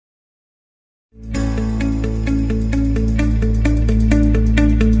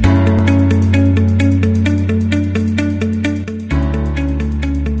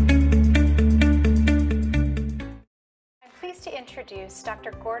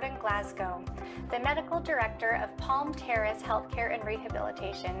Dr. Gordon Glasgow, the Medical Director of Palm Terrace Healthcare and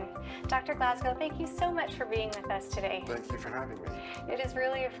Rehabilitation. Dr. Glasgow, thank you so much for being with us today. Thank you for having me. It is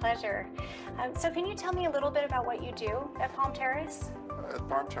really a pleasure. So can you tell me a little bit about what you do at Palm Terrace? At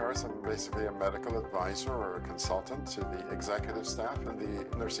Palm Terrace, I'm basically a medical advisor or a consultant to the executive staff and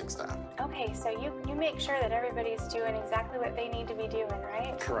the nursing staff. Okay, so you make sure that everybody's doing exactly what they need to be doing,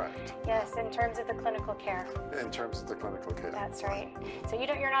 right? Correct. Yes, in terms of the clinical care. In terms of the clinical care. That's right. So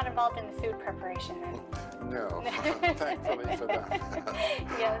you're not involved in the food preparation then? No, thankfully for that.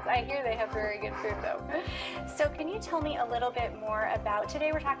 Yes, I hear they have very good food though. So can you tell me a little bit more about,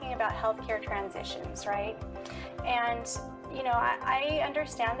 today we're talking about healthcare transitions, right? And I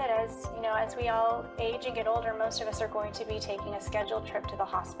understand that as we all age and get older, most of us are going to be taking a scheduled trip to the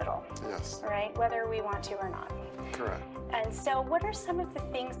hospital. Yes. Right? Whether we want to or not. Correct. And so what are some of the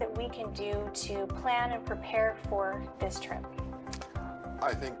things that we can do to plan and prepare for this trip?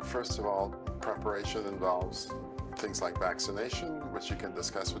 I think, first of all, preparation involves things like vaccination, which you can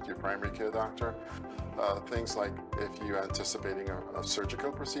discuss with your primary care doctor. Things like if you're anticipating a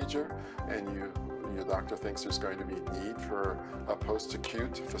surgical procedure and your doctor thinks there's going to be need for a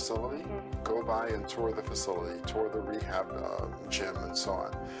post-acute facility, go by and tour the facility, tour the rehab gym and so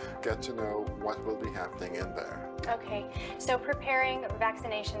on. Get to know what will be happening in there. Okay, so preparing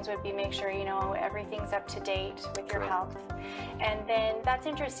vaccinations would be make sure everything's up to date with your health. And then that's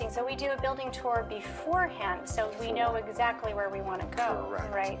interesting. So we do a building tour beforehand so we know exactly where we want to go.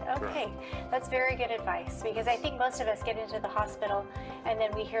 Correct. Right? Okay, that's very good advice because I think most of us get into the hospital and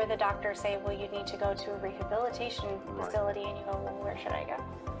then we hear the doctor say, well, you need to go to a rehabilitation facility, and you go, well, where should I go?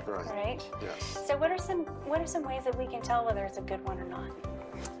 Right? Yes. So what are some ways that we can tell whether it's a good one or not?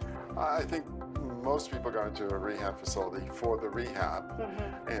 I think most people go into a rehab facility for the rehab,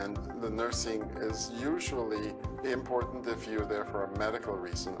 and the nursing is usually important if you're there for a medical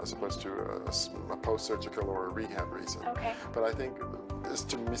reason as opposed to a post-surgical or a rehab reason. Okay. But I think is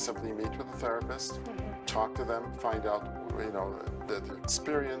to simply meet with a therapist, talk to them, find out the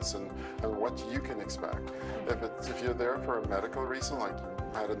experience and what you can expect. If you're there for a medical reason, like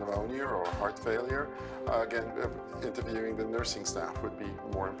you had a pneumonia or a heart failure, again, interviewing the nursing staff would be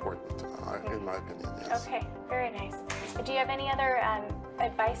more important, in my opinion. Yes. Okay, very nice. Do you have any other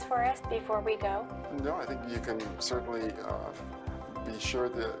advice for us before we go? No, I think you can certainly be sure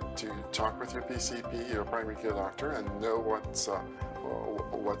to talk with your PCP, your primary care doctor, and know what's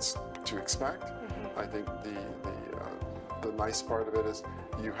to expect. I think the nice part of it is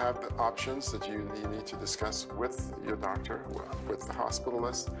you have the options that you need to discuss with your doctor, with the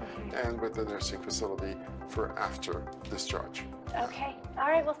hospitalist, and with the nursing facility for after discharge. Okay. All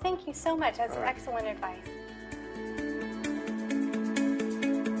right. Well, thank you so much. That's excellent advice.